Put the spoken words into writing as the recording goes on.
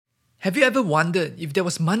Have you ever wondered if there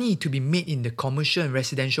was money to be made in the commercial and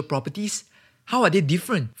residential properties? How are they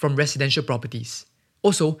different from residential properties?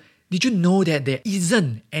 Also, did you know that there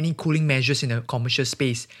isn't any cooling measures in the commercial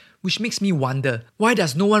space? Which makes me wonder, why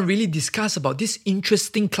does no one really discuss about this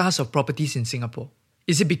interesting class of properties in Singapore?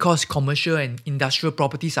 Is it because commercial and industrial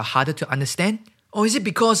properties are harder to understand? Or is it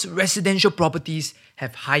because residential properties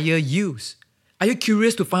have higher yields? Are you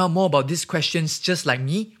curious to find out more about these questions just like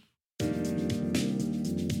me?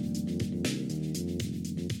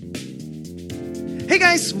 Hey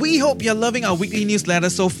guys, we hope you're loving our weekly newsletter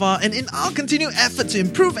so far, and in our continued effort to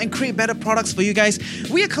improve and create better products for you guys,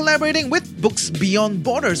 we are collaborating with Books Beyond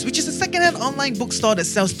Borders, which is a second-hand online bookstore that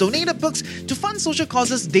sells donated books to fund social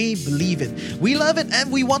causes they believe in. We love it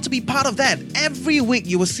and we want to be part of that. Every week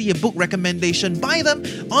you will see a book recommendation by them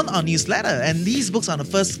on our newsletter, and these books are on a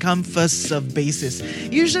first-come, first-served basis.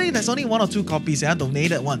 Usually there's only 1 or 2 copies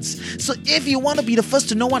donated once. So if you want to be the first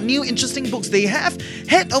to know what new interesting books they have,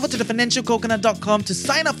 head over to thefinancialcoconut.com to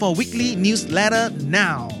sign up for a weekly newsletter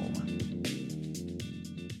now.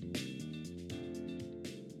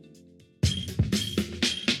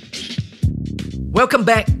 Welcome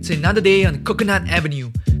back to another day on Coconut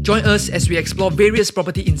Avenue. Join us as we explore various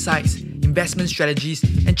property insights, investment strategies,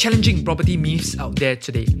 and challenging property myths out there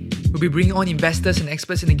today. We'll be bringing on investors and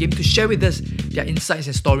experts in the game to share with us their insights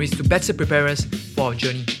and stories to better prepare us for our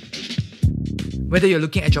journey. Whether you're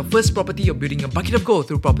looking at your first property or building a bucket of gold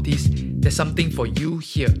through properties, there's something for you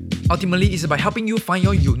here. Ultimately, it's about helping you find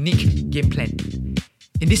your unique game plan.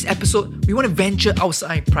 In this episode, we want to venture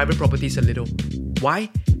outside private properties a little. Why?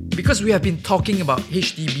 Because we have been talking about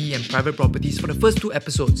HDB and private properties for the first 2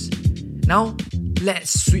 episodes. Now,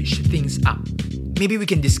 let's switch things up. Maybe we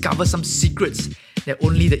can discover some secrets that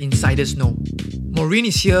only the insiders know. Maureen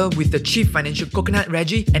is here with the Chief Financial Coconut,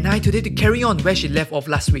 Reggie, and I today to carry on where she left off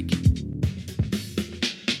last week.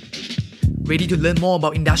 Ready to learn more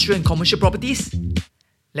about industrial and commercial properties?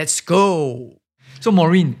 Let's go! So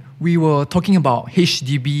Maureen, we were talking about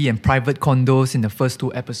HDB and private condos in the first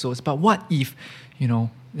 2 episodes, but what if,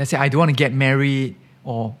 let's say I don't want to get married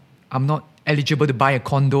or I'm not eligible to buy a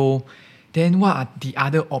condo, then what are the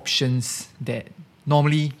other options that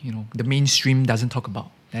normally, the mainstream doesn't talk about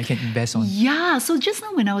that I can invest on? Yeah, so just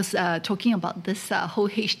now when I was talking about this whole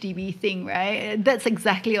HDB thing, right, that's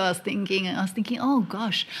exactly what I was thinking. And I was thinking, oh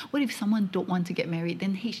gosh, what if someone don't want to get married?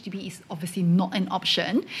 Then HDB is obviously not an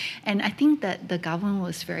option. And I think that the government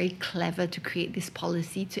was very clever to create this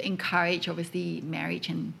policy to encourage, obviously, marriage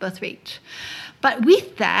and birth rate. But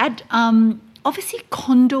with that, obviously,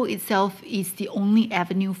 condo itself is the only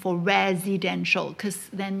avenue for residential, because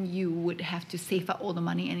then you would have to save up all the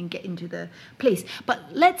money and get into the place. But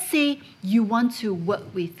let's say you want to work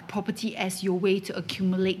with property as your way to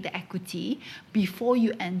accumulate the equity before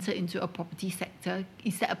you enter into a property sector.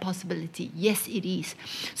 Is that a possibility? Yes, it is.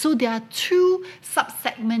 So there are 2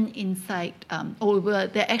 sub-segments inside, there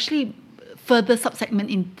are actually further sub-segment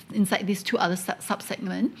inside these 2 other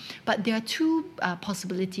sub-segment, but there are 2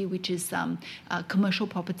 possibility, which is commercial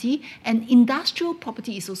property, and industrial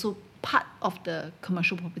property is also part of the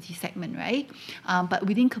commercial property segment, right? But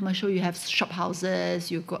within commercial, you have shop houses,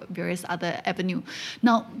 you've got various other avenue.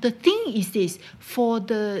 Now, the thing is this, for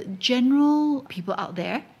the general people out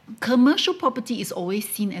there, commercial property is always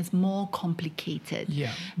seen as more complicated.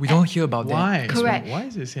 Yeah, we don't hear about Why? that. Correct. Why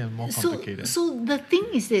is it more complicated? So the thing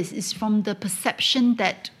is this, is from the perception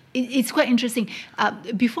that, it's quite interesting.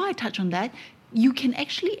 Before I touch on that, you can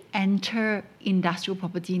actually enter industrial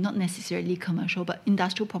property, not necessarily commercial, but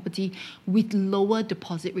industrial property with lower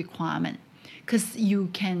deposit requirement. Because you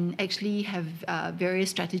can actually have various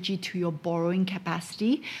strategy to your borrowing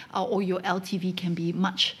capacity, or your LTV can be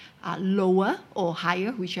much lower or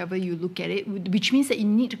higher, whichever you look at it, which means that you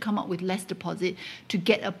need to come up with less deposit to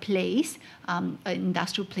get a place, an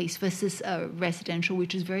industrial place versus a residential,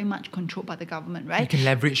 which is very much controlled by the government, right? You can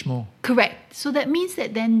leverage more. Correct. So that means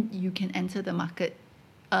that then you can enter the market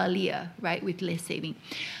earlier, right, with less saving.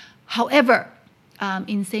 However,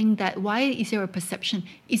 in saying that, why is there a perception?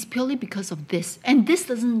 It's purely because of this. And this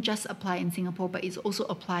doesn't just apply in Singapore, but it's also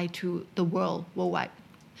applied to the worldwide.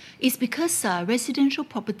 It's because residential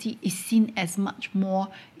property is seen as much more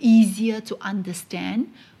easier to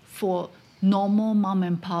understand for normal mom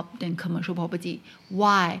and pop than commercial property.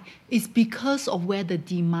 Why? It's because of where the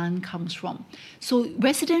demand comes from. So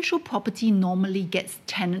residential property normally gets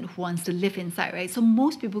tenant who wants to live inside, right? So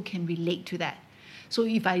most people can relate to that. So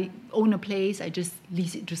if I own a place, I just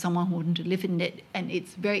lease it to someone who wants to live in it, and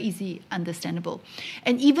it's very easy, understandable.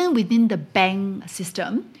 And even within the bank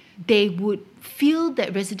system, they would feel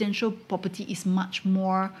that residential property is much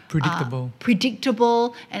more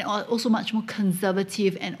Predictable. and also much more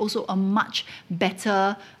conservative and also a much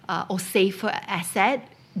better or safer asset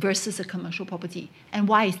versus a commercial property. And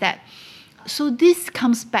why is that? So this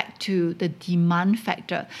comes back to the demand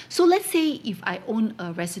factor. So let's say if I own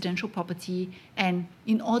a residential property and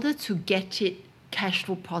in order to get it cash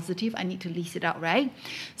flow positive, I need to lease it out, right?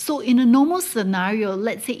 So in a normal scenario,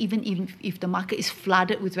 let's say even if the market is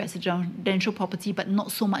flooded with residential property but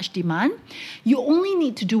not so much demand, you only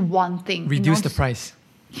need to do one thing. Reduce the price.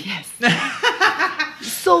 Yes.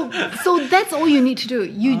 So that's all you need to do.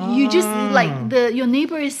 You just like your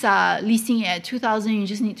neighbor is leasing it at 2,000. You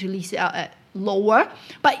just need to lease it out at lower.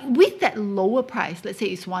 But with that lower price, let's say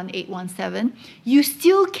it's 1,817, you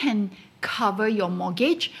still can cover your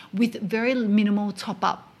mortgage with very minimal top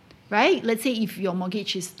up, right? Let's say if your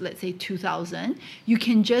mortgage is, let's say 2,000, you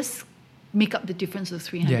can just make up the difference of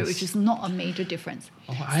 300, Yes. which is not a major difference.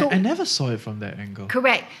 I never saw it from that angle.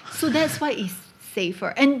 Correct. So that's why it's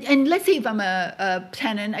safer. And let's say if I'm a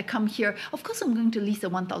tenant, I come here, of course I'm going to lease the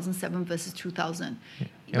 1,007 versus 2,000.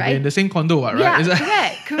 Yeah, right? we're in the same condo, right? Yeah, Is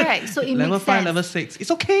that- correct. So it level makes 5, sense. level 6.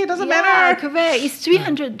 It's okay, it doesn't Yeah, matter. correct. It's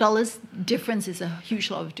 $300 difference is a huge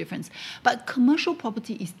lot of difference. But commercial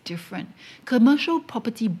property is different. Commercial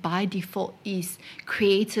property by default is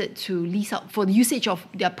created to lease out for the usage of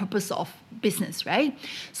their purpose of business, right?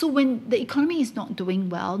 So when the economy is not doing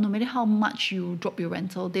well, no matter how much you drop your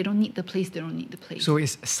rental, they don't need the place. So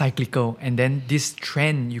it's cyclical, and then this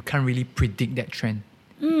trend, you can't really predict that trend.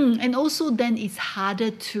 And also then it's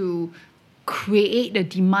harder to create the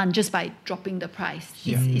demand just by dropping the price.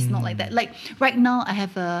 It's not like that. Like right now, I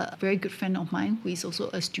have a very good friend of mine who is also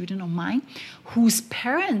a student of mine, whose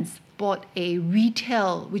parents bought a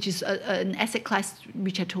retail, which is an asset class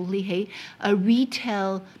which I totally hate, a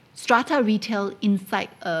retail, strata retail inside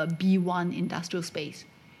a B1 industrial space.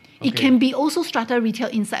 It Okay. can be also strata retail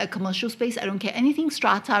inside a commercial space. I don't care. Anything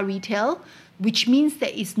strata retail, which means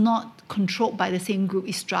that it's not controlled by the same group,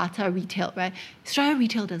 is strata retail, right? Strata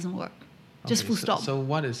retail doesn't work. Just Okay, full stop. So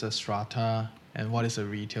what is a strata and what is a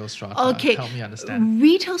retail strata? Okay. Help me understand.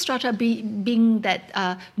 Retail strata being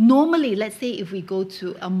that normally, let's say if we go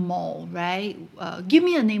to a mall, right? Give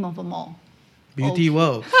me a name of a mall. Beauty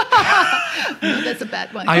World. No, that's a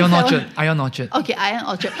bad one. Ion Orchard. Okay, Ion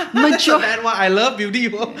Orchard. That's a bad one. I love Beauty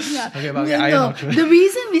World. Yeah. Okay, but okay, No, Ion Orchard. the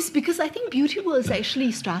reason is because I think Beauty World is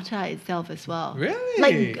actually strata itself as well. Really?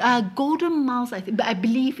 Like Golden Miles, I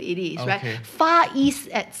believe it is, Okay. right? Far East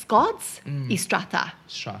at Scott's is strata.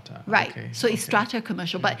 Strata. Right, Okay. so it's strata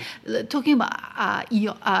commercial. But talking about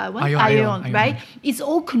Ion, Ion, right? It's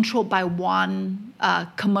all controlled by one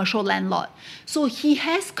commercial landlord. So he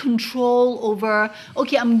has control over,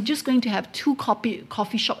 okay, I'm just going to have two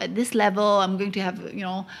coffee shop at this level. I'm going to have,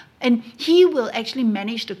 and he will actually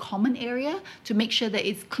manage the common area to make sure that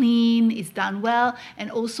it's clean, it's done well.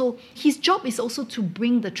 And also, his job is also to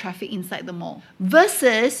bring the traffic inside the mall.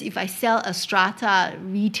 Versus if I sell a strata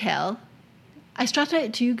retail, I strata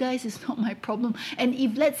it to you guys, it's not my problem. And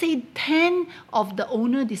if, let's say, 10 of the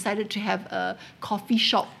owner decided to have a coffee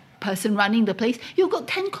shop person running the place, you've got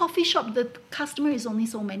 10 coffee shop, the customer is only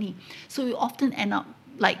so many. So you often end up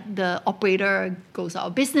like the operator goes out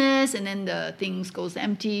of business and then the things goes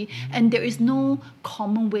empty. And there is no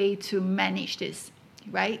common way to manage this,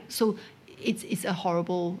 right? So it's a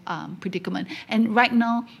horrible predicament. And right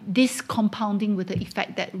now, this compounding with the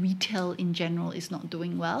effect that retail in general is not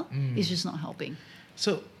doing well, is just not helping.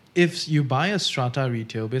 So if you buy a strata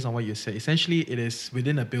retail, based on what you say, essentially it is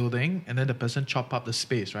within a building and then the person chop up the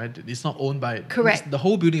space, right? It's not owned by... Correct. The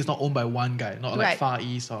whole building is not owned by one guy, not like Right. Far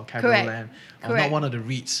East or Capital Correct. Land, or Correct. not one of the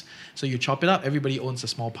REITs. So you chop it up, everybody owns a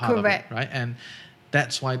small part Correct. of it, right? And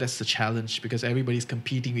that's why that's the challenge, because everybody's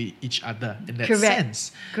competing with each other in that Correct.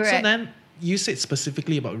 sense. So Correct. then you said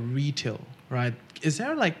specifically about retail, right? Is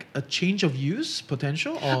there like a change of use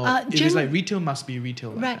potential, or if it's like retail must be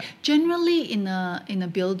retail? Like Right. that? Generally, in a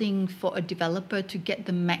building, for a developer to get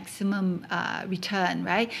the maximum return,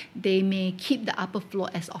 right, they may keep the upper floor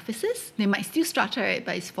as offices. They might still strata it,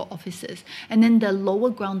 but it's for offices. And then the lower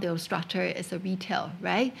ground, they'll strata it as a retail,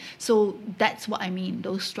 right? So that's what I mean,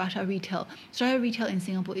 those strata retail. Strata retail in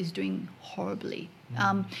Singapore is doing horribly.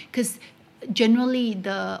 Because generally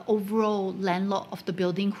the overall landlord of the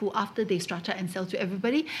building, who after they strata and sell to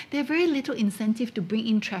everybody, they have very little incentive to bring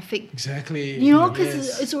in traffic. Exactly. Because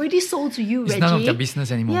Yes. it's already sold to you, It's Reggie. none of their business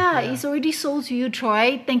anymore. Yeah, Yeah. it's already sold to you,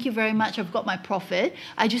 Troy. Thank you very much. I've got my profit.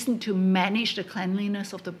 I just need to manage the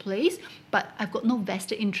cleanliness of the place, but I've got no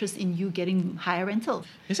vested interest in you getting higher rentals.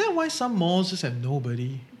 Is that why some malls just have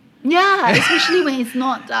nobody? Yeah, especially when it's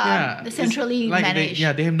not centrally it's like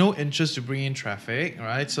managed. they have no interest to bring in traffic,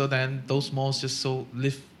 right? So then those malls just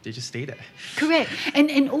they just stay there. Correct.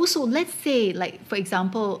 And also, let's say, like, for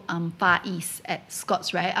example, Far East at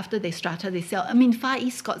Scott's, right? After they strata, they sell. I mean, Far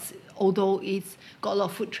East Scott's, although it's got a lot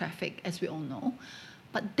of foot traffic, as we all know,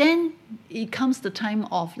 but then it comes the time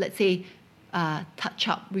of, let's say,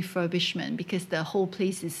 touch-up refurbishment, because the whole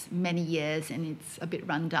place is many years and it's a bit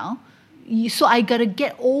run down. So I got to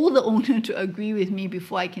get all the owner to agree with me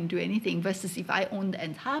before I can do anything, versus if I own the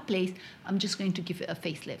entire place, I'm just going to give it a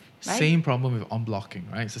facelift, right? Same problem with on-blocking,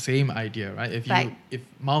 right? It's the same idea, right? If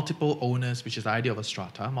multiple owners, which is the idea of a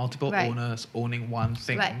strata, multiple owners owning one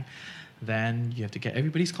thing, then you have to get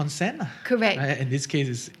everybody's consent. Correct. Right? In this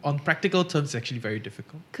case, on practical terms, it's actually very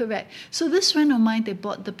difficult. Correct. So this friend of mine, they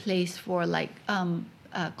bought the place for like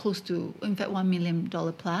close to, in fact, $1 million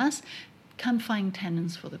plus. Can't find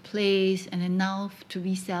tenants for the place, and then now to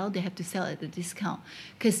resell, they have to sell at a discount.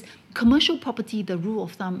 Because commercial property, the rule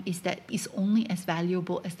of thumb is that it's only as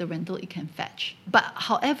valuable as the rental it can fetch. But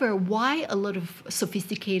however, why a lot of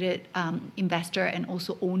sophisticated investor and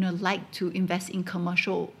also owner like to invest in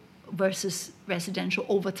commercial versus residential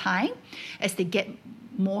over time as they get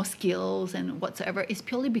more skills and whatsoever is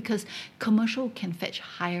purely because commercial can fetch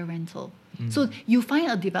higher rental. So you find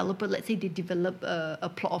a developer, let's say they develop a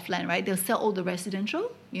plot of land, right? They'll sell all the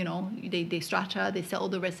residential, they strata, they sell all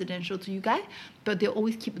the residential to you guys, but they'll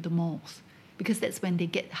always keep the malls because that's when they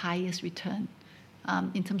get highest return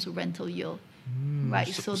in terms of rental yield, right?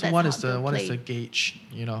 So that's what is the gauge,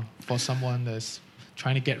 for someone that's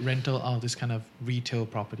trying to get rental out of this kind of retail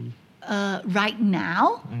property? Right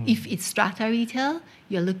now, if it's strata retail,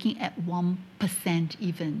 you're looking at 1%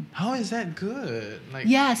 even. How is that good?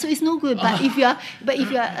 So it's no good. But if you're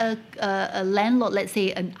a landlord, let's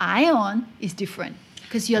say an Ion, is different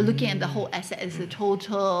because you're looking at the whole asset as a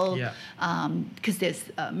total. Because there's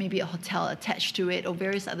maybe a hotel attached to it or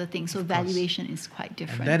various other things. So valuation is quite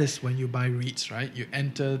different. And that is when you buy REITs, right? You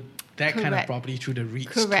enter that kind of property through the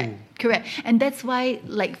REITs tool. Correct. And that's why,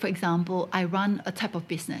 like, for example, I run a type of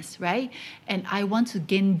business, right? And I want to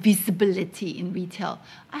gain visibility in retail.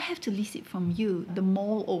 I have to lease it from you, the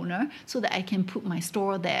mall owner, so that I can put my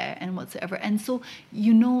store there and whatsoever. And so,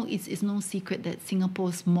 it's no secret that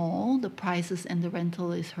Singapore's mall, the prices and the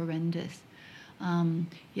rental is horrendous.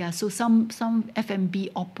 So some F&B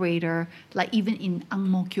operator, like even in Ang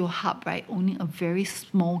Mo Kio Hub, right, owning a very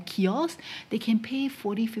small kiosk, they can pay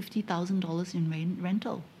 $40,000-$50,000 in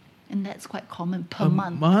rental, and that's quite common per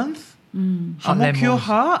month. Ang Mo Kio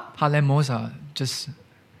Hub? Heartland malls are just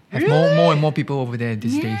have more and more people over there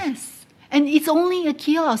these days. Yes. And it's only a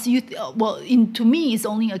kiosk. To me, it's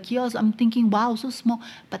only a kiosk. I'm thinking, wow, so small.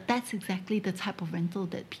 But that's exactly the type of rental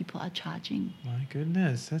that people are charging. My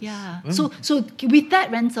goodness. So with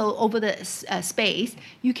that rental over the space,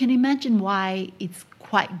 you can imagine why it's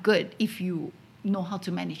quite good if you know how to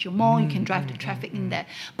manage your mall. You can drive the traffic in there.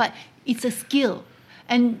 But it's a skill.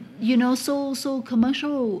 And, so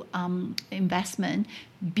commercial investment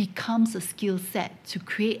becomes a skill set to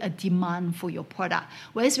create a demand for your product.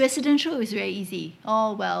 Whereas residential is very easy.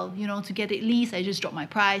 To get it leased, I just drop my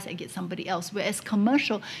price, I get somebody else. Whereas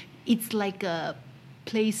commercial, it's like a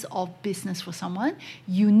place of business for someone.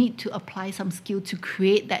 You need to apply some skill to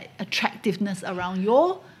create that attractiveness around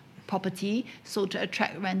your property, so to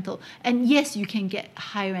attract rental. And yes, you can get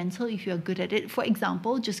high rental if you're good at it. For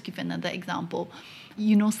example, just give another example.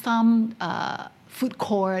 Some food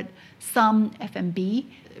court, some F&B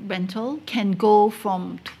rental can go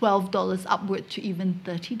from $12 upward to even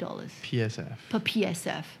 $30 PSF. Per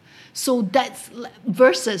PSF. So that's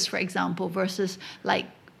versus like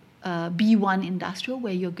B1 industrial,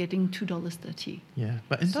 where you're getting $2.30. Yeah,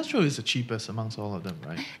 but industrial is the cheapest amongst all of them,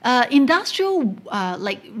 right? Industrial,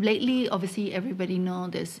 like lately, obviously everybody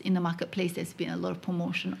knows there's in the marketplace there's been a lot of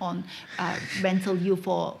promotion on rental yield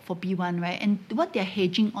for B1, right? And what they're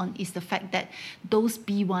hedging on is the fact that those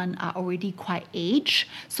B1 are already quite aged,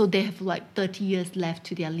 so they have like 30 years left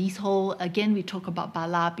to their leasehold. Again, we talked about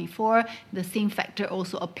Bala before. The same factor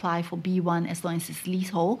also apply for B1 as long as it's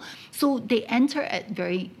leasehold. So they enter at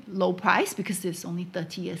very low price because there's only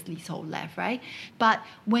 30 years leasehold left, right? But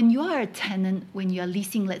when you are a tenant, when you're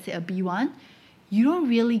leasing, let's say a B1, you don't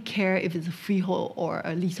really care if it's a freehold or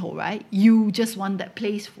a leasehold, right? You just want that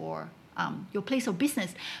place for your place of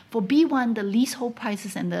business. For B1, the leasehold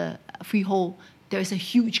prices and the freehold, there's a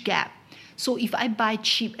huge gap. So if I buy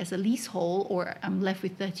cheap as a leasehold or I'm left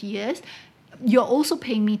with 30 years, you're also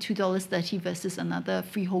paying me $2.30 versus another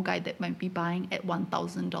freehold guy that might be buying at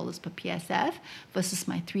 $1,000 per PSF versus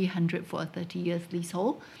my $300 for a 30 years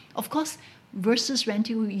leasehold. Of course, versus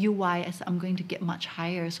rental yield wise, I'm going to get much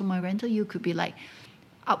higher. So my rental yield could be like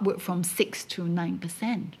upward from 6 to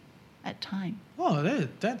 9% at time. Oh,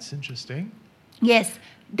 that's interesting. Yes,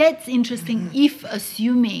 that's interesting if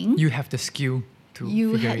assuming You have the skill to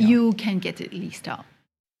figure it out. you can get it leased out.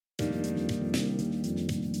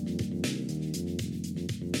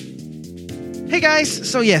 Hey guys,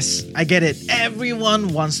 so yes, I get it.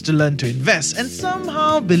 Everyone wants to learn to invest and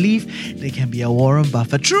somehow believe they can be a Warren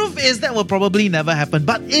Buffett. Truth is that will probably never happen,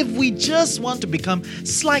 but if we just want to become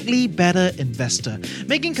slightly better investor,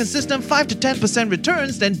 making consistent 5 to 10%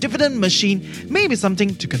 returns, then Dividend Machine may be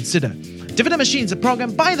something to consider. Dividend Machine is a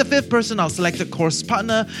program by the Fifth Person, our selected course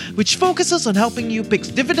partner, which focuses on helping you pick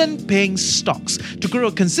dividend-paying stocks to grow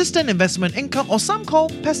a consistent investment income, or some call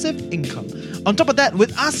passive income. On top of that,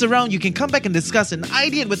 with us around, you can come back and discuss and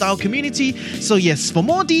ideate with our community. So yes, for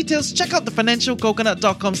more details, check out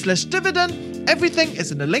thefinancialcoconut.com/dividend. Everything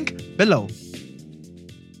is in the link below.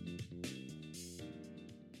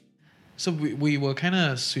 So we were kind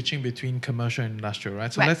of switching between commercial and industrial,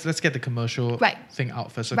 right? So Right. let's get the commercial Right. thing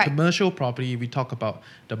out first. So Right. commercial property, we talk about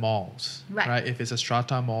the malls, Right. If it's a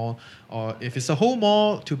strata mall, or if it's a whole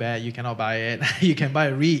mall, too bad, you cannot buy it. You can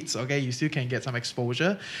buy REITs, okay? You still can get some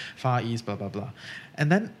exposure, Far East, blah, blah, blah.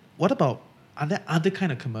 And then what about, are there other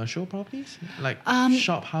kind of commercial properties? Like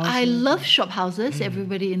shop houses? I love shop houses.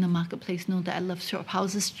 Everybody in the marketplace know that I love shop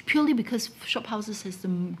houses purely because shop houses has the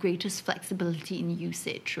greatest flexibility in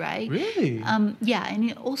usage, right? Really? Yeah, and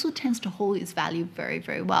it also tends to hold its value very,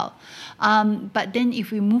 very well. But then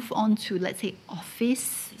if we move on to, let's say,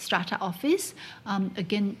 office, strata office,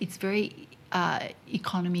 again, it's very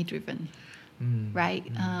economy driven. Right?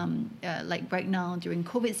 Like right now during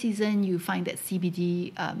COVID season, you find that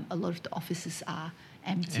CBD, a lot of the offices are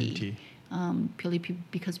empty. Purely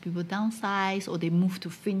because people downsize, or they move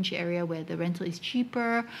to fringe area where the rental is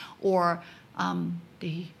cheaper, or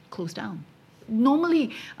they close down.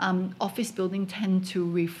 Normally, office buildings tend to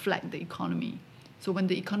reflect the economy. So when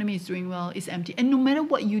the economy is doing well, it's empty. And no matter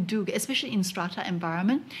what you do, especially in strata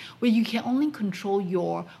environment, where you can only control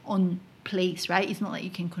your own place, right? It's not like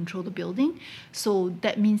you can control the building. So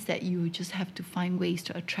that means that you just have to find ways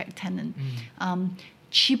to attract tenant.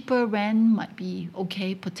 Cheaper rent might be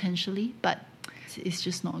okay potentially, but it's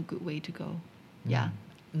just not a good way to go. Yeah.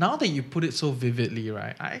 Now that you put it so vividly,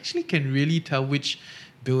 right, I actually can really tell which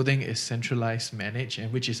building is centralized managed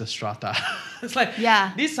and which is a strata. It's like,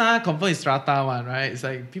 Yeah. this confirm is strata one, right? It's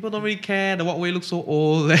like people don't really care. The walkway looks so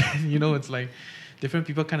old, and it's like different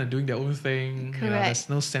people kind of doing their own thing. Correct. There's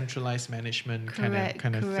no centralized management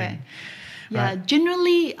kind of thing. Yeah, Right.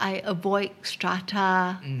 generally I avoid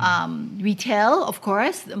strata retail, of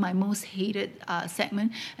course, my most hated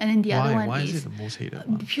segment. And then the other one Why is it the most hated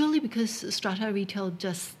one? purely because strata retail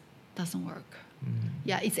just doesn't work.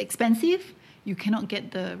 Yeah, it's expensive. You cannot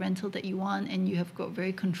get the rental that you want, and you have got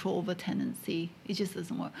very control over tenancy. It just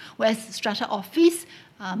doesn't work. Whereas strata office,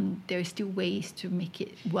 there are still ways to make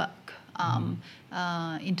it work.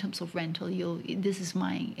 In terms of rental yield, this is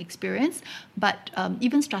my experience. But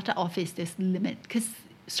even strata office, there's limit, because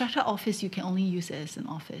strata office you can only use it as an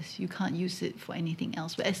office. You can't use it for anything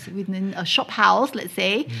else. Whereas within a shop house, let's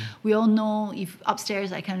say, we all know if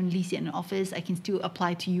upstairs I can lease it in an office, I can still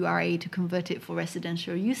apply to URA to convert it for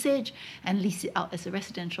residential usage and lease it out as a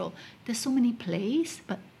residential. There's so many places,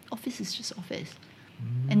 but office is just office.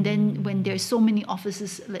 And then when there's so many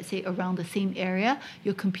offices, let's say around the same area,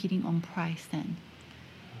 you're competing on price then.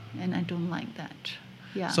 And I don't like that.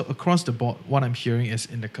 Yeah. So across the board, what I'm hearing is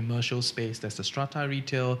in the commercial space, there's the strata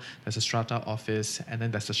retail, there's a strata office, and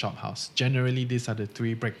then there's the shop house. Generally, these are the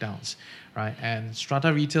three breakdowns, right? And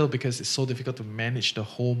strata retail, because it's so difficult to manage the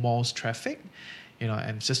whole mall's traffic,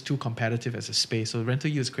 and it's just too competitive as a space. So rental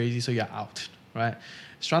yield is crazy, so you're out, right?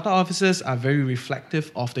 Strata offices are very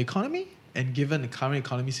reflective of the economy, and given the current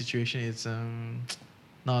economy situation, it's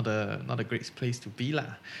not a great place to be,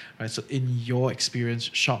 right? So in your experience,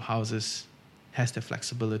 shop houses has the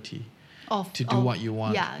flexibility to do what you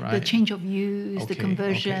want, yeah, right? the change of use, the Okay,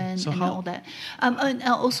 conversion, okay. So and all that. And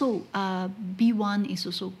also, B1 is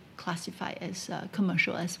also classified as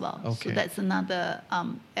commercial as well. Okay. So that's another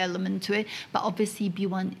element to it. But obviously,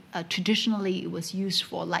 B1 traditionally it was used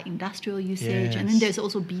for light industrial usage, and then Yes. there's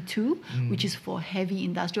also B2, which is for heavy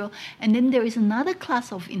industrial. And then there is another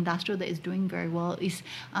class of industrial that is doing very well is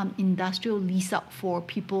industrial lease out for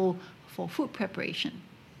people for food preparation.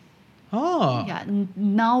 Oh, Yeah,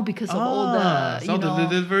 now because of all the so the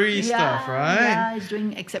delivery stuff, right? Yeah, it's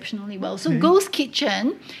doing exceptionally well. So Ghost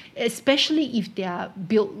Kitchen, especially if they are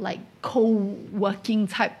built like co-working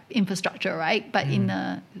type infrastructure, right? But in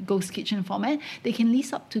a Ghost Kitchen format, they can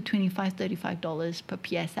lease up to $25-$35 per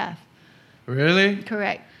PSF. Really?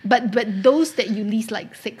 Correct. But those that you lease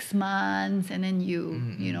like 6 months and then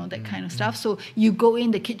you know, that kind of stuff. So you go in,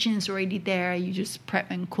 the kitchen is already there, you just prep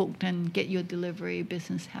and cook and get your delivery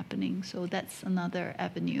business happening. So that's another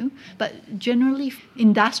avenue. But generally,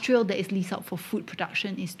 industrial that is leased out for food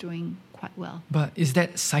production is doing quite well. But is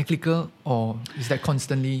that cyclical or is that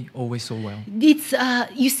constantly always so well? It's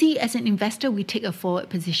you see, as an investor, we take a forward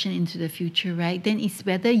position into the future, right? Then it's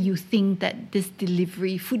whether you think that this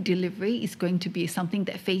food delivery is going to be something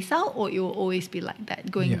that phase out, or it will always be like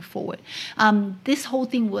that going forward. This whole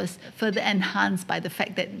thing was further enhanced by the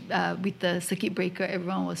fact that with the circuit breaker,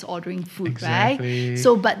 everyone was ordering food, right?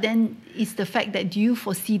 So, but then it's the fact that, do you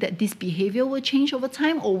foresee that this behavior will change over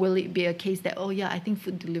time, or will it be a case that, oh yeah, I think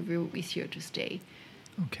food delivery is here to stay?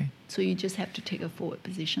 Okay. So you just have to take a forward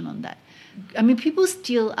position on that. I mean, people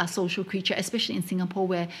still are social creatures, especially in Singapore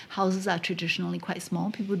where houses are traditionally quite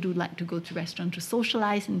small. People do like to go to restaurants to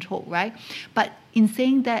socialize and talk, right? But in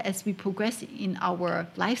saying that, as we progress in our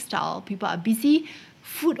lifestyle, people are busy.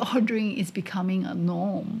 Food ordering is becoming a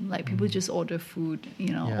norm. Like people just order food,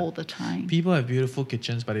 all the time. People have beautiful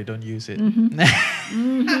kitchens, but they don't use it.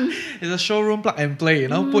 It's a showroom plug and play,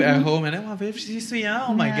 put at home, and then very sweet.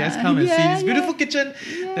 All my guests come and see this beautiful kitchen.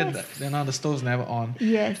 Yes. Then now the stove's never on.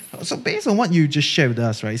 Yes. So based on what you just shared with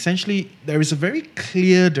us, right? Essentially, there is a very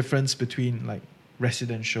clear difference between like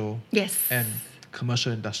residential and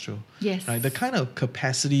commercial industrial. Yes. Right. The kind of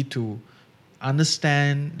capacity to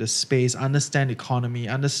understand the space, understand the economy,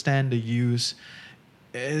 understand the use.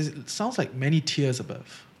 It sounds like many tiers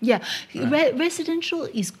above. Yeah, residential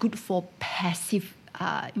is good for passive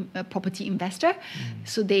property investor.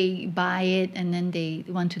 So they buy it and then they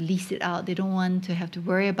want to lease it out. They don't want to have to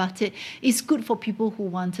worry about it. It's good for people who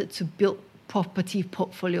wanted to build property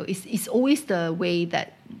portfolio. It's always the way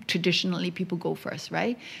that traditionally people go first,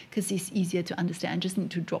 right? Because it's easier to understand. I just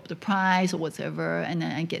need to drop the price or whatever, and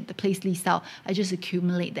then I get the place leased out. I just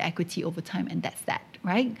accumulate the equity over time, and that's that,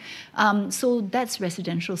 right? So that's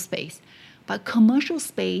residential space. But commercial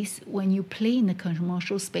space, when you play in the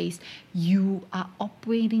commercial space, you are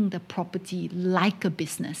operating the property like a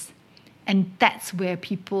business. And that's where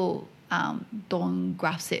people don't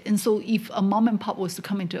grasp it. And so if a mom and pop was to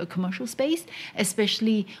come into a commercial space,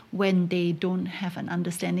 especially when they don't have an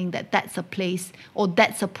understanding that that's a place or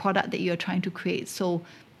that's a product that you're trying to create, so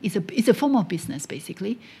it's a form of business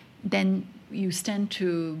basically, then you stand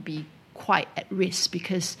to be quite at risk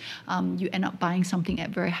because you end up buying something at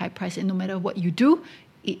very high price, and no matter what you do,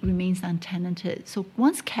 it remains untenanted. So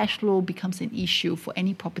once cash flow becomes an issue for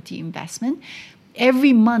any property investment,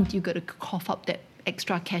 every month you got to cough up that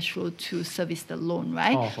extra cash flow to service the loan,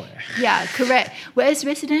 right? Oh, yeah, correct. Whereas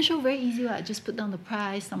residential, very easy. I just put down the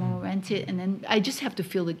price, someone will rent it, and then I just have to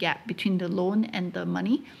fill the gap between the loan and the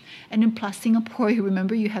money. And then plus Singapore, you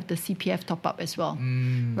remember you have the CPF top up as well,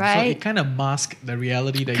 right? So it kind of masks the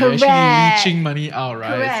reality that Correct. you're actually leeching money out,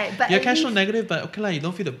 right? Correct. But you're cash flow negative, but okay, you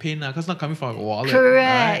don't feel the pain because it's not coming from a wallet.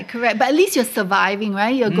 Correct. But at least you're surviving,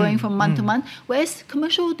 right? You're going from month to month. Whereas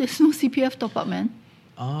commercial, there's no CPF top up, man.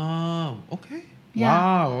 Oh, okay. Yeah.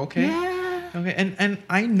 Wow, okay. Yeah. Okay, and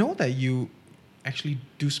I know that you actually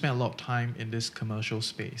do spend a lot of time in this commercial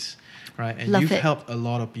space, right? And Love you've it. helped a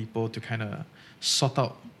lot of people to kind of sort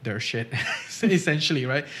out their shit, essentially,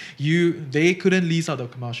 right? They couldn't lease out the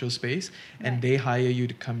commercial space, and Right. they hire you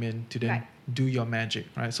to come in to then Right. do your magic,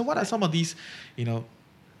 right? So what are some of these,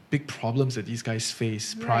 big problems that these guys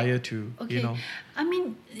face Right. prior to, Okay. I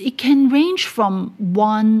mean, it can range from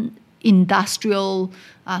one industrial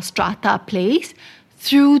strata place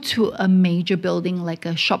through to a major building like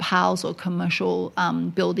a shop house or commercial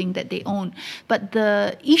building that they own. But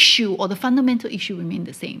the issue or the fundamental issue remain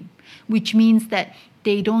the same, which means that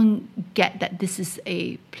they don't get that this is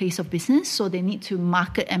a place of business, so they need to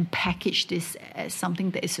market and package this as something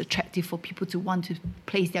that is attractive for people to want to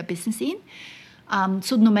place their business in.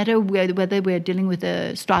 So no matter whether we're dealing with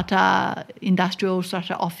a strata industrial,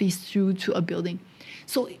 strata office through to a building.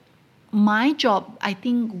 So my job, I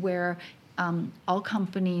think where our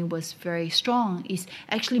company was very strong is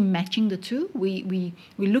actually matching the two. We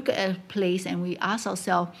look at a place and we ask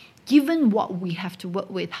ourselves, given what we have to work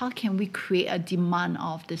with, how can we create a demand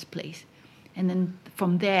of this place? And then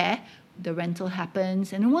from there, the rental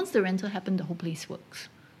happens. And then once the rental happens, the whole place works.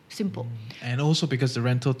 Simple. And also because the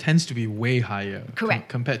rental tends to be way higher Correct.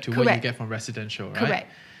 compared to what you Correct. get from residential, right?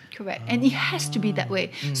 Correct. And it has to be that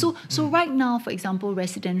way. So right now, for example,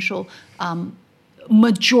 residential,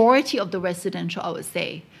 majority of the residential, I would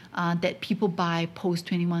say, that people buy post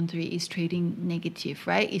 21.3 is trading negative,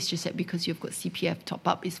 right? It's just that because you've got CPF top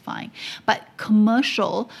up is fine. But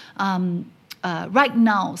commercial, right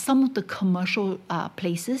now, some of the commercial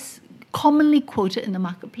places commonly quoted in the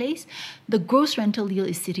marketplace, the gross rental yield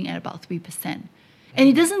is sitting at about 3%. And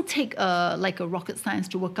it doesn't take like a rocket science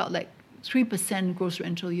to work out like 3% gross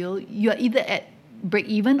rental yield. You're either at break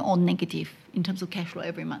even or negative in terms of cash flow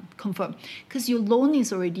every month, confirm. Because your loan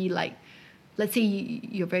is already like, let's say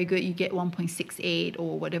you're very good, you get 1.68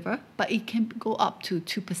 or whatever, but it can go up to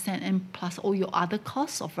 2%, and plus all your other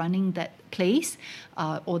costs of running that place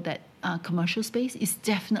or that commercial space is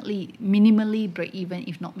definitely minimally break even,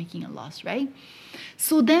 if not making a loss, right?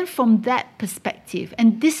 So then from that perspective,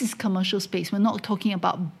 and this is commercial space, we're not talking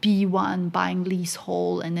about B1 buying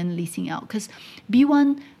leasehold and then leasing out, because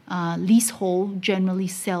B1 leasehold generally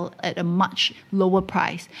sell at a much lower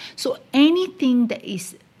price. So anything that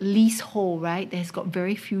is leasehold, right, that has got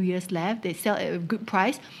very few years left, they sell at a good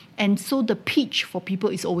price, and so the pitch for people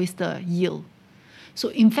is always the yield. So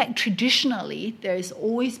in fact, traditionally, there has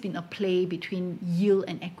always been a play between yield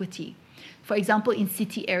and equity. For example, in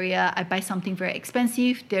city area, I buy something very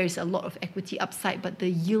expensive, there is a lot of equity upside, but the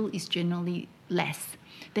yield is generally less.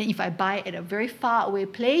 Then if I buy at a very far away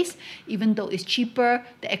place, even though it's cheaper,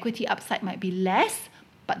 the equity upside might be less,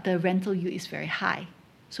 but the rental yield is very high.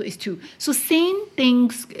 So it's two. So same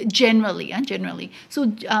things generally. So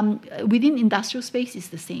within industrial space, it's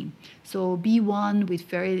the same. So B1 with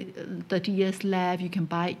very 30 years left, you can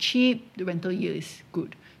buy it cheap. The rental yield is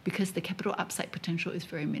good because the capital upside potential is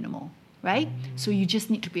very minimal, right? So you just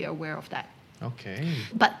need to be aware of that. Okay.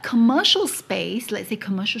 But commercial space, let's say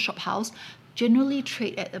commercial shop house, generally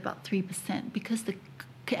trade at about 3% because the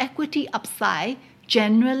equity upside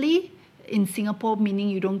generally in Singapore, meaning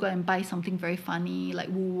you don't go and buy something very funny like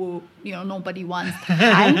woo-woo, nobody wants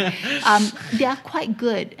they are quite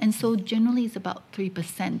good, and so generally it's about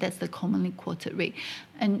 3%. That's the commonly quoted rate,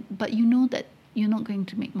 but you know that you're not going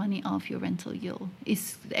to make money off your rental yield.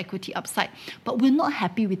 It's the equity upside, but we're not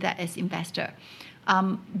happy with that as investor.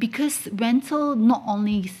 Because rental not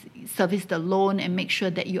only service the loan and make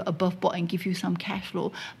sure that you're above board and give you some cash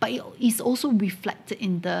flow, but it is also reflected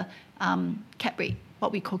in the cap rate,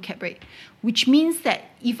 what we call cap rate, which means that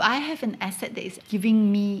if I have an asset that is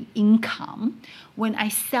giving me income, when I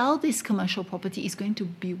sell this commercial property, it's going to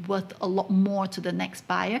be worth a lot more to the next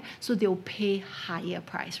buyer, so they'll pay higher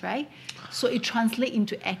price, right? So it translates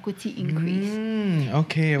into equity increase.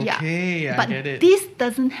 Okay, yeah. I get it. But this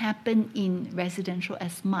doesn't happen in residential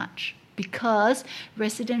as much, because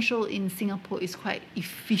residential in Singapore is quite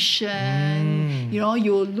efficient. You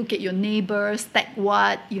look at your neighbors, stack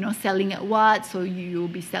what, selling at what, so you'll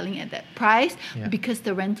be selling at that price because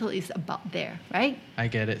the rental is about there, right? I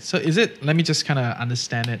get it. So let me just kind of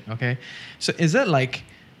understand it, okay? So is it like,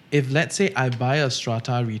 if let's say I buy a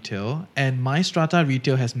strata retail and my strata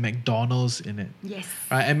retail has McDonald's in it. Yes.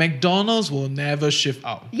 Right? And McDonald's will never shift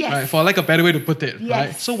out. Yes. Right? For like a better way to put it. Yes.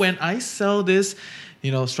 Right? So when I sell this,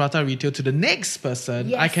 strata retail to the next person,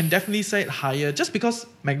 Yes. I can definitely sell it higher just because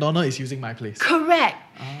McDonald's is using my place. Correct.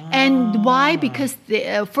 And why? Because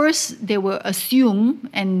first they will assume,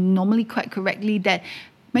 and normally quite correctly, that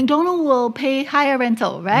McDonald's will pay higher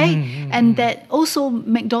rental, right? And that also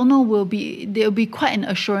McDonald's there'll be quite an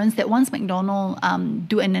assurance that once McDonald's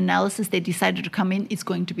do an analysis, they decided to come in, it's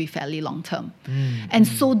going to be fairly long term. And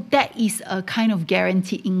so that is a kind of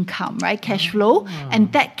guaranteed income, right? Cash flow.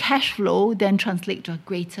 And that cash flow then translates to a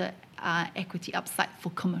greater equity upside for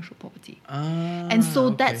commercial property. And so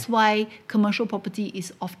that's why commercial property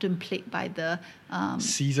is often played by the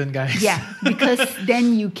seasoned guys. Yeah, because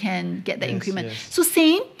then you can get the increment. Yes. So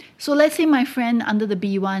same. So let's say my friend under the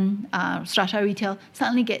B1 strata retail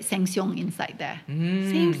suddenly gets Sheng Siong inside there.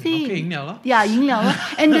 Same thing. Okay, 赢了咯. Yeah, 赢了咯.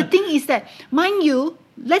 And the thing is that, mind you,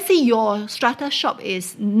 let's say your strata shop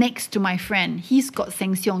is next to my friend. He's got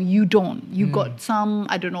Sheng Siong, you don't. You got some,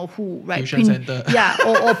 I don't know who, right? Tuition center. Yeah,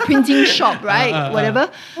 or printing shop, right?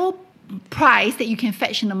 Whatever. Or price that you can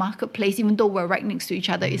fetch in the marketplace, even though we're right next to each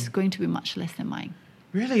other, is going to be much less than mine.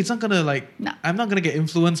 Really? It's not going to No. I'm not going to get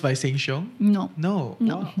influenced by Sheng Siong? No. No.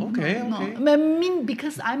 No. Oh, okay. No. I mean,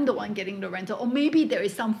 because I'm the one getting the rental, or maybe there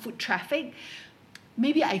is some foot traffic.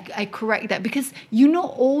 Maybe I correct that, because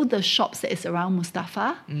all the shops that is around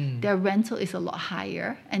Mustafa, their rental is a lot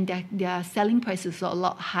higher, and their selling price is a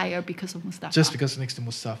lot higher because of Mustafa. Just because next to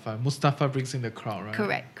Mustafa. Mustafa brings in the crowd, right?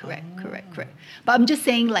 Correct. But I'm just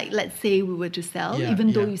saying, let's say we were to sell,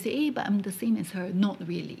 even though you say, hey, but I'm the same as her. Not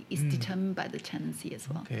really. It's determined by the tenancy as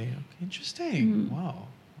well. Okay. Interesting. Wow.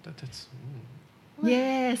 That's...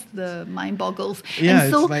 Yes, the mind boggles. Yeah,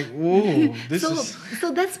 And so, it's like, whoa, this so, is...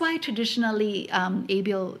 so that's why traditionally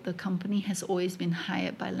ABL, the company, has always been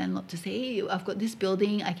hired by landlord to say, hey, I've got this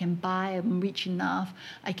building, I can buy, I'm rich enough,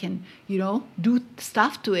 I can, do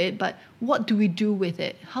stuff to it, but what do we do with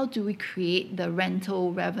it? How do we create the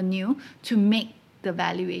rental revenue to make the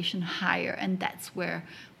valuation higher? And that's where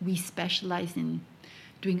we specialize in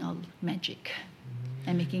doing our magic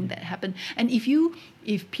and making that happen. And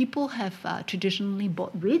if people have traditionally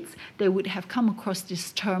bought REITs, they would have come across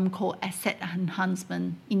this term called Asset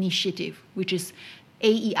Enhancement Initiative, which is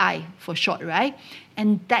AEI for short, right?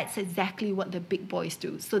 And that's exactly what the big boys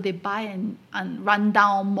do. So they buy a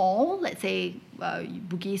rundown mall, let's say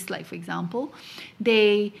Bugis, like for example.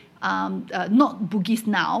 They, not Bugis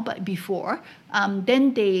now, but before,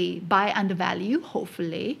 then they buy under value,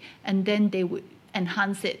 hopefully, and then they would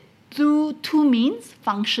enhance it through two means: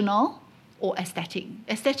 functional or aesthetic.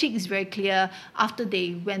 Aesthetic is very clear. After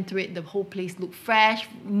they went through it, the whole place looked fresh,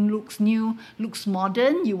 looks new, looks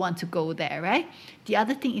modern. You want to go there, right? The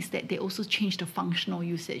other thing is that they also change the functional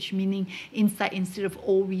usage, meaning inside, instead of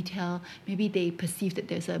old retail, maybe they perceive that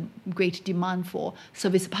there's a great demand for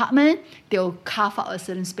service apartment. They'll carve out a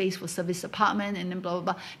certain space for service apartment, and then blah,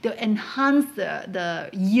 blah, blah. They'll enhance the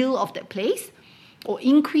yield of that place, or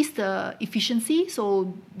increase the efficiency.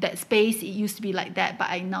 So that space, it used to be like that,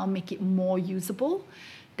 but I now make it more usable.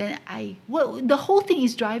 Then the whole thing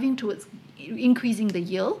is driving towards increasing the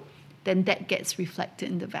yield. Then that gets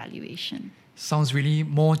reflected in the valuation. Sounds really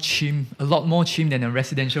a lot more cheap than a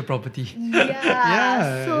residential property.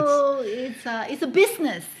 Yeah, so it's a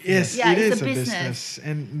business. Yes, yeah, it it's is a business.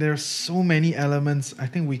 And there are so many elements. I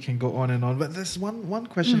think we can go on and on. But there's one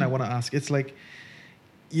question I want to ask. It's like,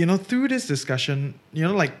 through this discussion,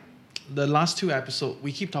 like the last two episodes,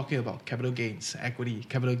 we keep talking about capital gains,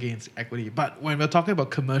 equity. But when we're talking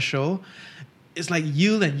about commercial, it's like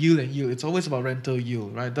yield and yield and yield. It's always about rental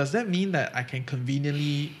yield, right? Does that mean that I can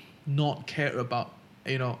conveniently not care about,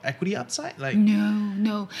 equity upside? Like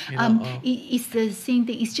No. It's the same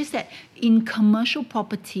thing. It's just that in commercial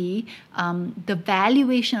property, the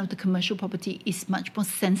valuation of the commercial property is much more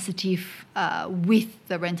sensitive with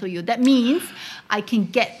the rental yield. That means I can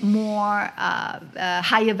get more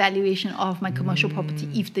higher valuation of my commercial property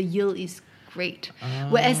if the yield is great.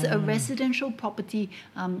 Whereas a residential property,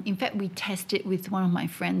 in fact, we tested with one of my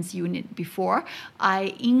friends' unit before.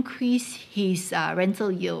 I increased his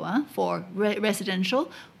rental yield for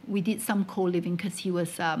residential. We did some co-living because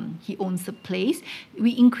he owns a place.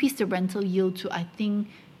 We increased the rental yield to, I think,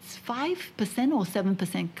 5% or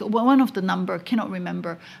 7%. One of the number, cannot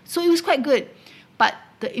remember. So it was quite good. But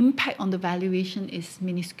the impact on the valuation is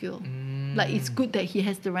minuscule. Like, it's good that he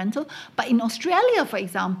has the rental. But in Australia, for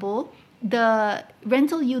example, the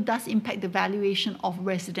rental yield does impact the valuation of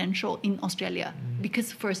residential in Australia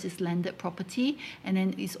because first it's landed property, and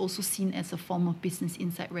then it's also seen as a form of business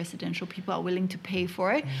inside residential. People are willing to pay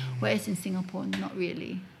for it, whereas in Singapore, not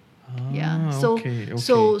really. Okay.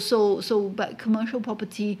 But commercial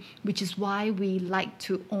property, which is why we like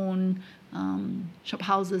to own shop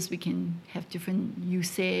houses, we can have different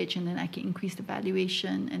usage, and then I can increase the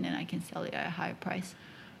valuation, and then I can sell it at a higher price.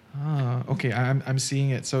 Okay, I'm seeing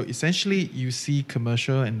it. So essentially, you see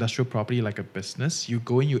commercial industrial property like a business. You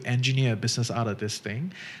go in, you engineer a business out of this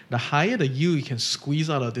thing. The higher the yield you can squeeze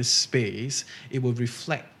out of this space, it will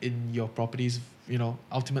reflect in your property's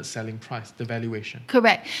ultimate selling price, the valuation.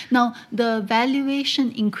 Correct. Now, the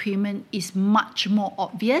valuation increment is much more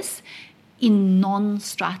obvious in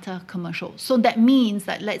non-strata commercial. So that means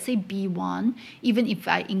that, let's say B1, even if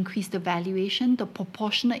I increase the valuation, the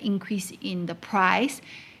proportionate increase in the price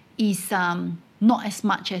is not as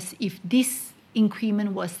much as if this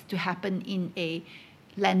increment was to happen in a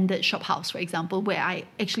landed shop house, for example, where I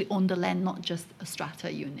actually own the land, not just a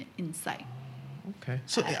strata unit inside. Okay.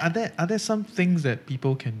 So are there some things that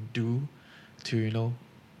people can do to,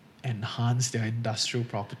 enhance their industrial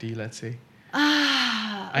property, let's say?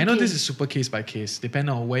 I know this is super case by case,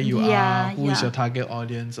 depending on where you are, who is your target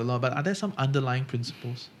audience, a lot. But are there some underlying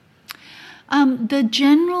principles? The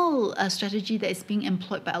general strategy that is being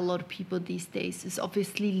employed by a lot of people these days is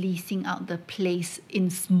obviously leasing out the place in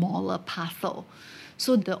smaller parcel.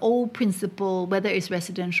 So the old principle, whether it's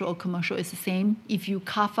residential or commercial, is the same. If you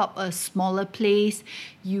carve up a smaller place,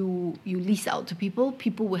 you lease out to people,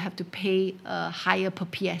 people will have to pay a higher per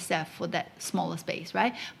PSF for that smaller space,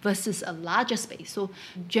 right? Versus a larger space. So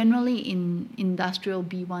generally in industrial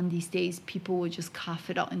B1 these days, people will just carve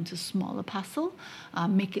it out into smaller parcel,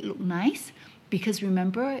 make it look nice. because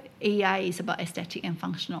remember, AI is about aesthetic and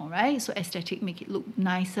functional, right? So aesthetic, make it look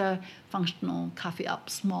nicer, functional, carve it up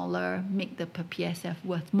smaller, make the per PSF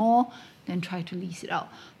worth more, then try to lease it out.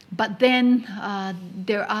 But then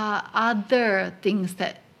there are other things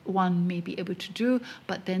that one may be able to do,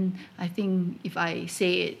 but then I think if I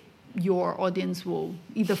say it, your audience will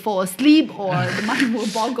either fall asleep or the mind will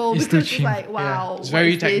boggle It's because too it's like, wow. It's what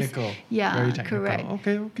very is this? technical. Yeah, Very technical. correct.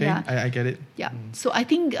 Okay. Yeah. I get it. Yeah. So I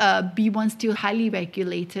think B1 still highly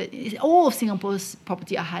regulated. All of Singapore's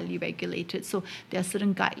property are highly regulated. So there are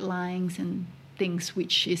certain guidelines and things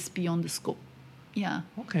which is beyond the scope. Yeah.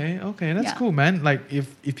 Okay, that's Yeah. cool, man. Like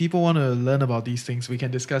if people want to learn about these things, we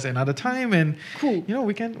can discuss another time, and Cool.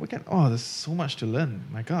 we can. Oh, there's so much to learn.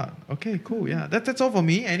 My God. Okay, cool. Yeah, that's all for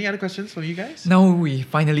me. Any other questions from you guys? Now we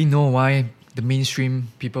finally know why the mainstream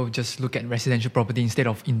people just look at residential property instead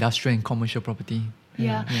of industrial and commercial property.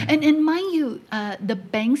 Yeah. And mind you, the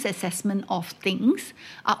bank's assessment of things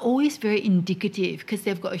are always very indicative because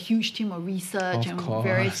they've got a huge team of research Of and course.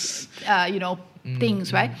 various,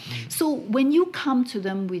 things, right? So when you come to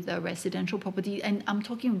them with a residential property, and I'm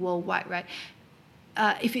talking worldwide, right?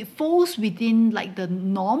 If it falls within like the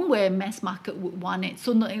norm where mass market would want it,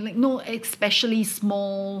 so no especially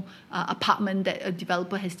small apartment that a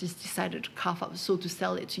developer has just decided to carve up so to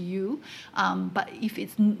sell it to you, but if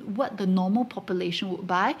it's what the normal population would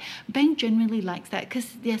buy, bank generally likes that because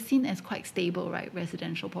they're seen as quite stable, right?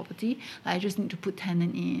 Residential property, like I just need to put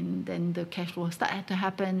tenant in, then the cash flow start to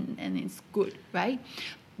happen and it's good, right?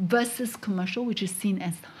 Versus commercial, which is seen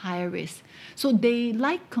as higher risk. So they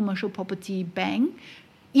like commercial property bank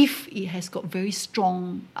if it has got very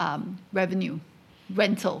strong revenue,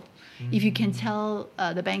 rental. If you can tell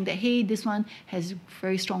the bank that, hey, this one has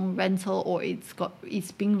very strong rental or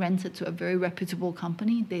it's being rented to a very reputable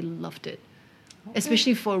company, they loved it. Okay.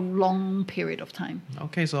 Especially for a long period of time.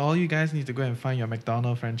 Okay, so all you guys need to go and find your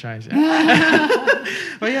McDonald's franchise. Yeah?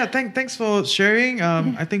 But yeah, thanks for sharing.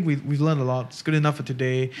 I think we've learned a lot. It's good enough for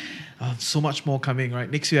today. So much more coming, right?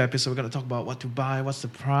 Next year episode, we're going to talk about what to buy, what's the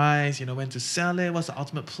price, when to sell it, what's the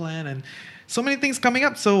ultimate plan, and so many things coming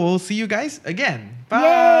up. So we'll see you guys again. Bye.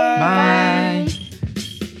 Yay, bye.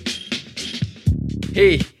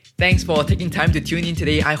 Hey, thanks for taking time to tune in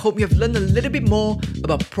today. I hope you have learned a little bit more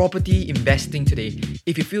about property investing today.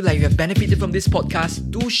 If you feel like you have benefited from this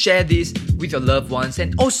podcast, do share this with your loved ones,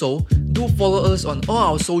 and also do follow us on all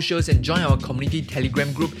our socials and join our community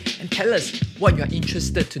Telegram group and tell us what you are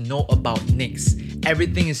interested to know about next.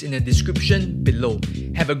 Everything is in the description below.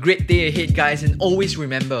 Have a great day ahead, guys, and always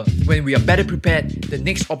remember, when we are better prepared, the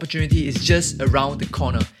next opportunity is just around the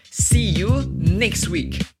corner. See you next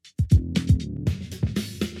week.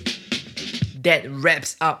 That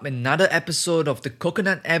wraps up another episode of the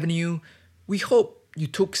Coconut Avenue. We hope you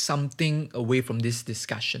took something away from this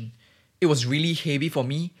discussion. It was really heavy for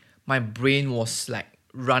me. My brain was like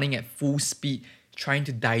running at full speed, trying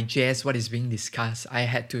to digest what is being discussed. I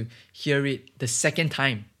had to hear it the second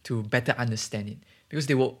time to better understand it because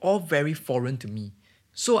they were all very foreign to me.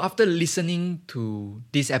 So after listening to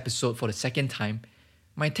this episode for the second time,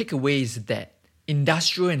 my takeaway is that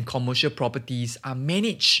industrial and commercial properties are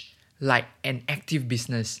managed like an active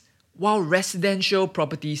business, while residential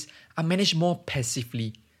properties are managed more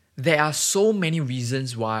passively. There are so many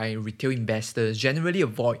reasons why retail investors generally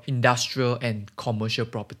avoid industrial and commercial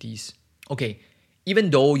properties. Okay, even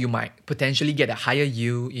though you might potentially get a higher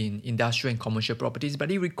yield in industrial and commercial properties, but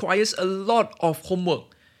it requires a lot of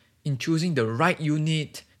homework in choosing the right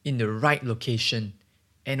unit in the right location.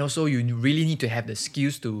 And also you really need to have the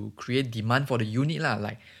skills to create demand for the unit lah.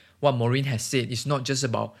 Like what Maureen has said, it's not just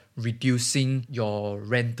about reducing your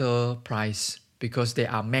rental price because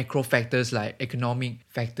there are macro factors like economic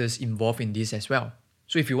factors involved in this as well.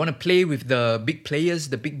 So if you want to play with the big players,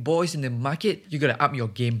 the big boys in the market, you gotta up your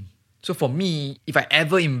game. So for me, if I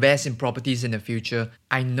ever invest in properties in the future,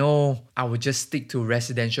 I know I will just stick to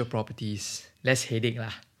residential properties. Less headache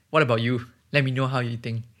lah. What about you? Let me know how you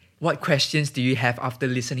think. What questions do you have after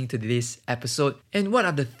listening to this episode? And what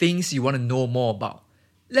are the things you want to know more about?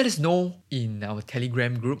 Let us know in our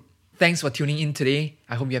Telegram group. Thanks for tuning in today.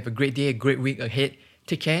 I hope you have a great day, a great week ahead.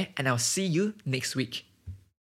 Take care, and I'll see you next week.